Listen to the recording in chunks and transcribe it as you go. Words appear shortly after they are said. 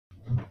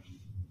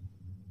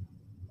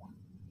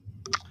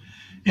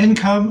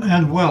Income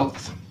and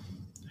wealth.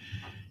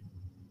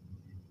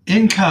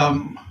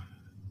 Income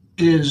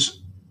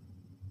is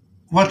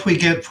what we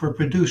get for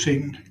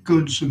producing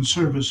goods and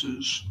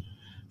services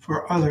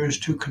for others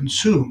to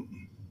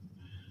consume.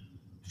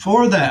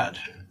 For that,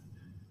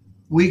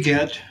 we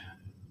get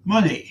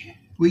money.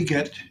 We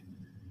get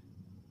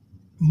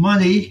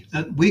money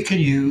that we can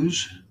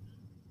use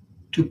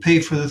to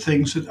pay for the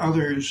things that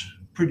others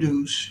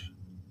produce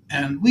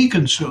and we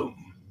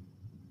consume.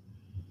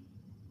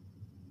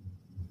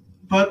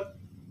 But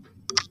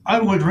I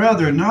would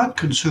rather not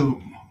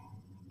consume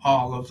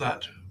all of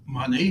that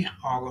money,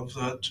 all of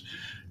that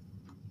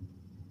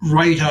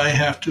right I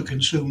have to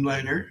consume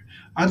later.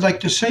 I'd like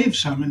to save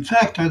some. In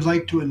fact, I'd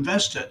like to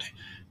invest it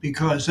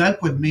because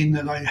that would mean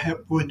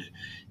that would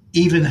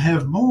even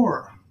have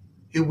more.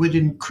 It would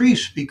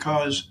increase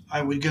because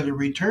I would get a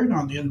return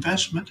on the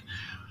investment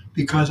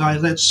because I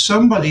let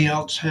somebody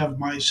else have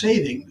my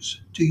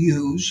savings to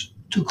use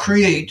to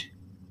create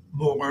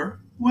more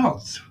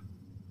wealth.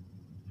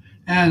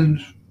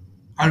 And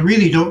I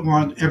really don't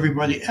want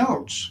everybody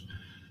else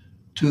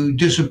to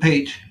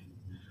dissipate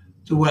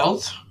the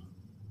wealth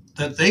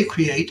that they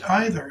create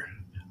either.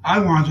 I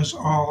want us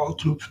all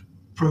to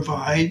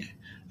provide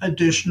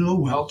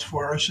additional wealth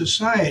for our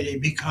society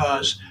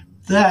because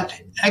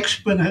that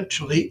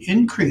exponentially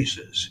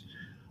increases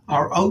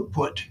our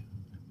output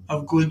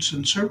of goods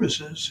and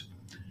services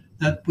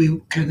that we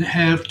can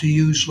have to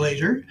use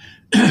later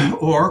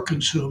or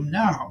consume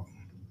now.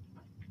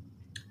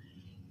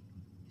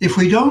 If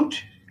we don't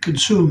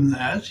consume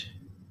that,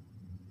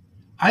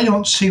 I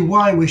don't see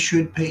why we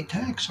should pay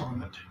tax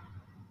on it.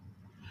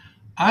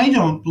 I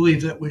don't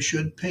believe that we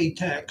should pay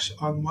tax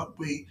on what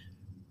we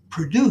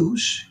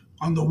produce,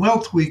 on the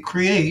wealth we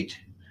create.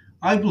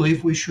 I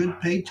believe we should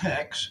pay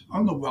tax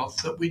on the wealth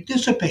that we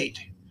dissipate,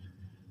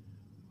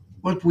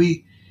 what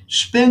we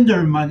spend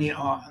our money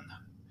on.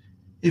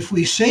 If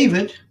we save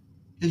it,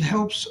 it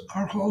helps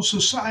our whole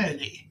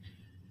society.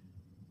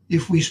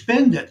 If we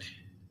spend it,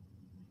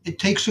 it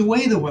takes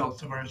away the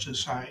wealth of our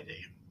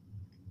society.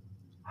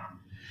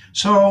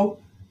 So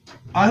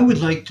I would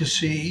like to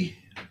see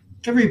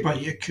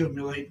everybody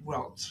accumulate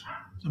wealth.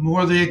 The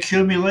more they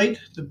accumulate,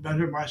 the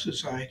better my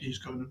society is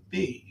going to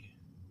be.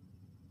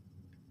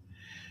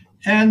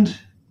 And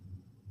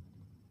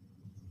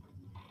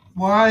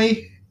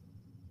why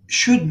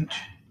shouldn't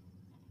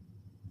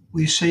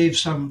we save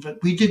some of it?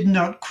 We did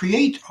not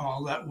create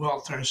all that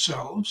wealth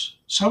ourselves.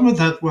 Some of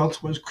that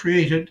wealth was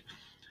created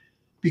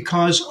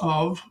because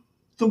of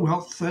the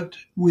wealth that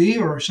we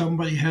or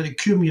somebody had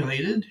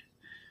accumulated.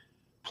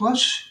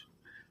 Plus,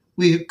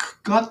 we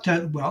got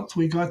that wealth,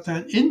 we got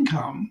that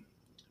income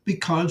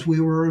because we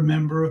were a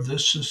member of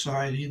this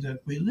society that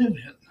we live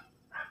in.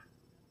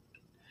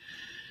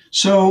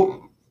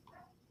 So,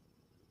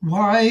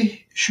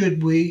 why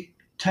should we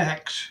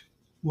tax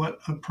what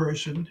a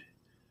person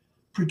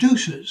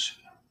produces?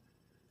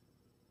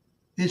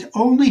 It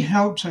only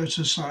helps our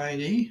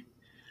society,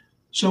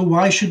 so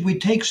why should we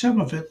take some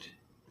of it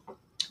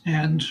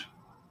and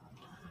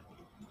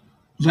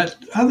let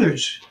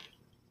others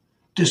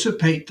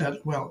dissipate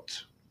that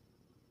wealth?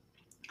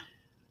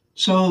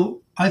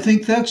 So I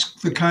think that's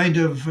the kind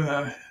of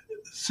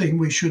thing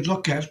we should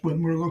look at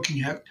when we're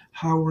looking at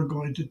how we're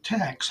going to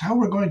tax, how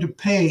we're going to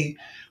pay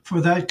for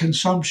that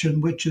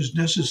consumption which is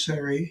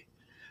necessary.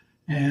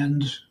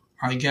 And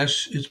I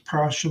guess it's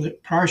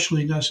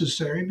partially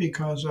necessary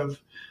because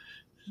of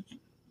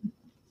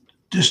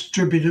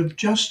distributive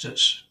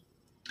justice.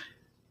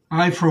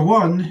 I, for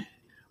one,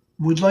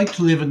 would like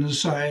to live in a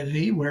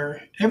society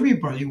where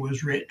everybody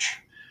was rich.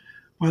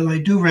 While I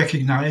do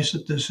recognize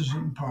that this is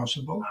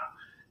impossible,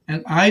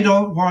 and I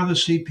don't want to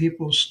see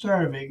people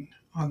starving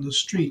on the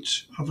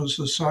streets of a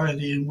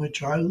society in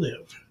which I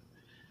live,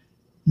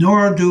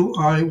 nor do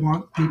I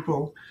want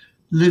people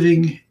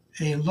living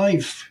a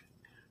life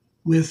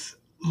with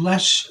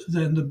less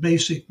than the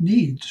basic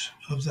needs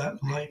of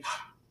that life.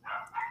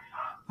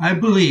 I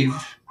believe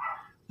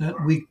that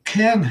we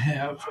can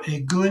have a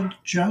good,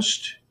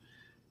 just,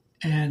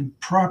 and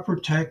proper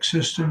tax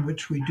system,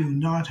 which we do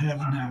not have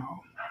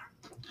now.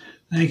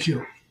 Thank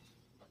you.